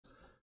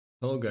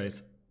Hello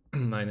guys,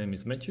 my name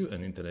is Matthew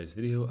and in today's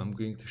video I'm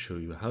going to show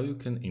you how you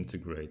can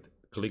integrate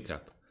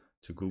Clickup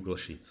to Google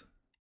Sheets.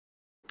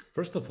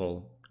 First of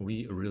all,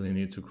 we really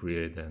need to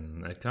create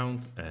an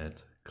account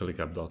at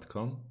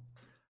clickup.com,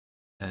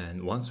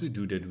 and once we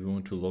do that we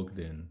want to log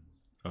in.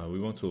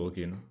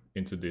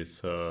 Into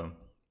this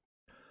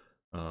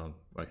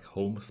like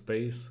home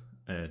space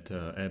at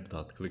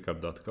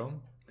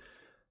app.clickup.com,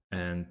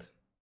 and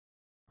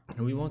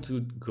we want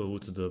to go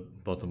to the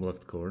bottom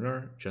left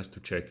corner just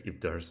to check if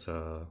there's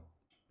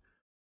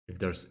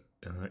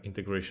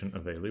integration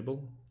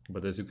available.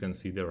 But as you can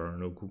see, there are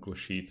no Google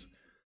Sheets,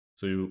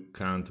 so you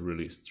can't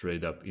really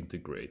straight up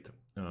integrate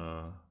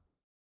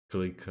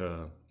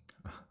Clickup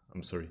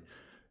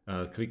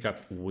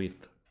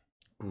with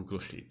Google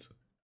Sheets.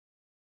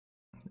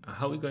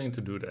 How are we going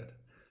to do that?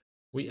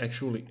 We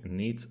actually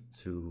need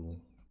to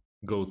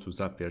go to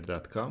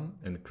Zapier.com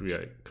and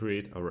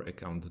create our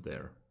account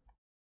there.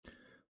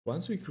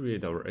 Once we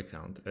create our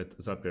account at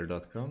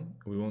Zapier.com,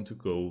 we want to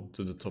go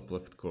to the top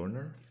left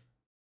corner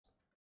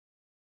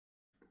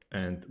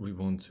and we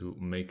want to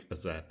make a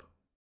zap.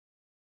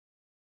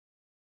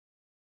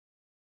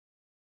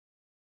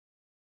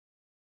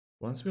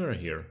 Once we are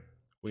here,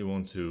 we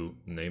want to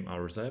name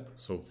our zap.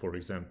 So for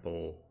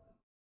example,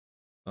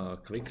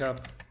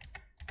 Clickup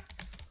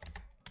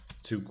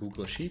to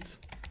Google Sheets,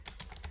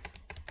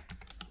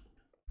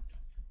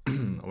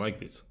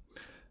 like this.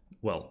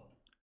 Well,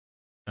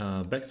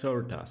 back to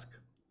our task.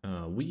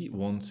 We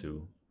want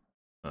to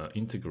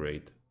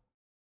integrate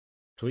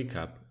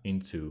Clickup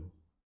into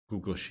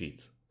Google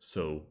Sheets.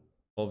 So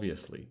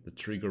obviously the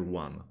trigger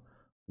one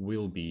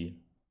will be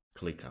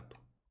Clickup.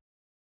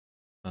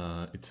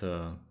 It's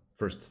a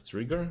first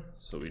trigger,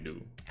 so we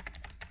do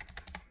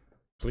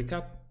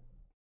Clickup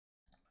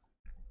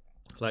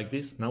like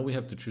this. Now we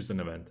have to choose an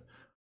event.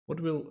 What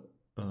will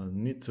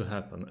need to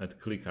happen at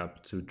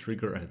Clickup to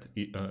trigger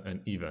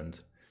an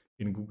event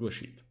in Google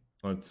Sheets?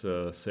 Let's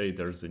say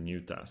there's a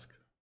new task.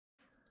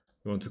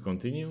 We want to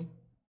continue.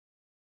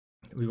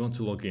 We want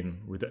to log in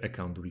with the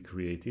account we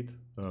created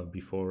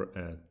before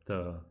at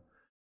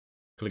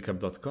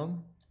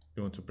clickup.com.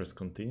 We want to press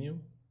continue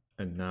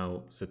and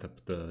now set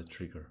up the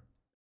trigger.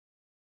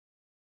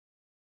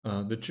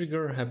 The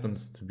trigger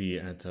happens to be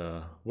at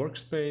a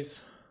workspace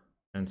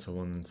and so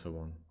on and so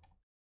on.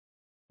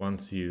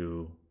 Once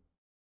you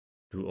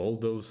do all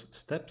those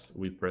steps,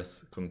 we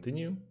press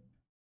continue.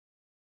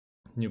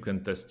 You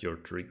can test your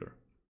trigger.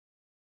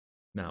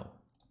 Now,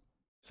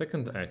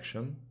 second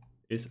action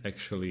is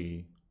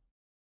actually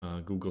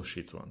Google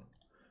Sheets one.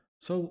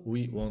 So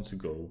we want to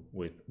go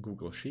with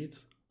Google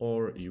Sheets,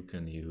 or you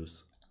can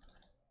use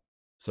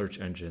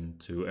search engine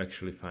to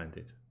actually find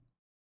it.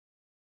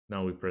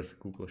 Now we press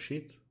Google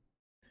Sheets,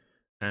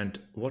 and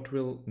what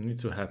will need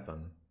to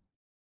happen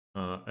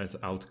as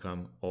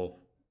outcome of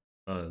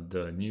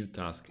the new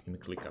task in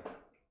Clickup?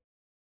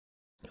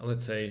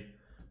 Let's say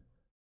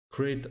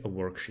create a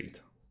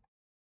worksheet.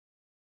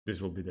 This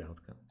will be the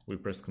outcome. We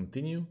press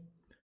continue,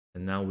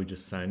 and now we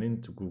just sign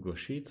in to Google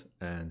Sheets,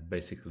 and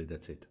basically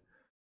that's it.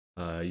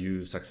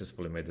 You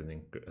successfully made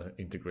an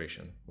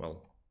integration.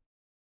 Well,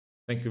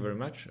 thank you very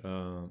much,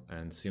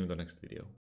 and see you in the next video.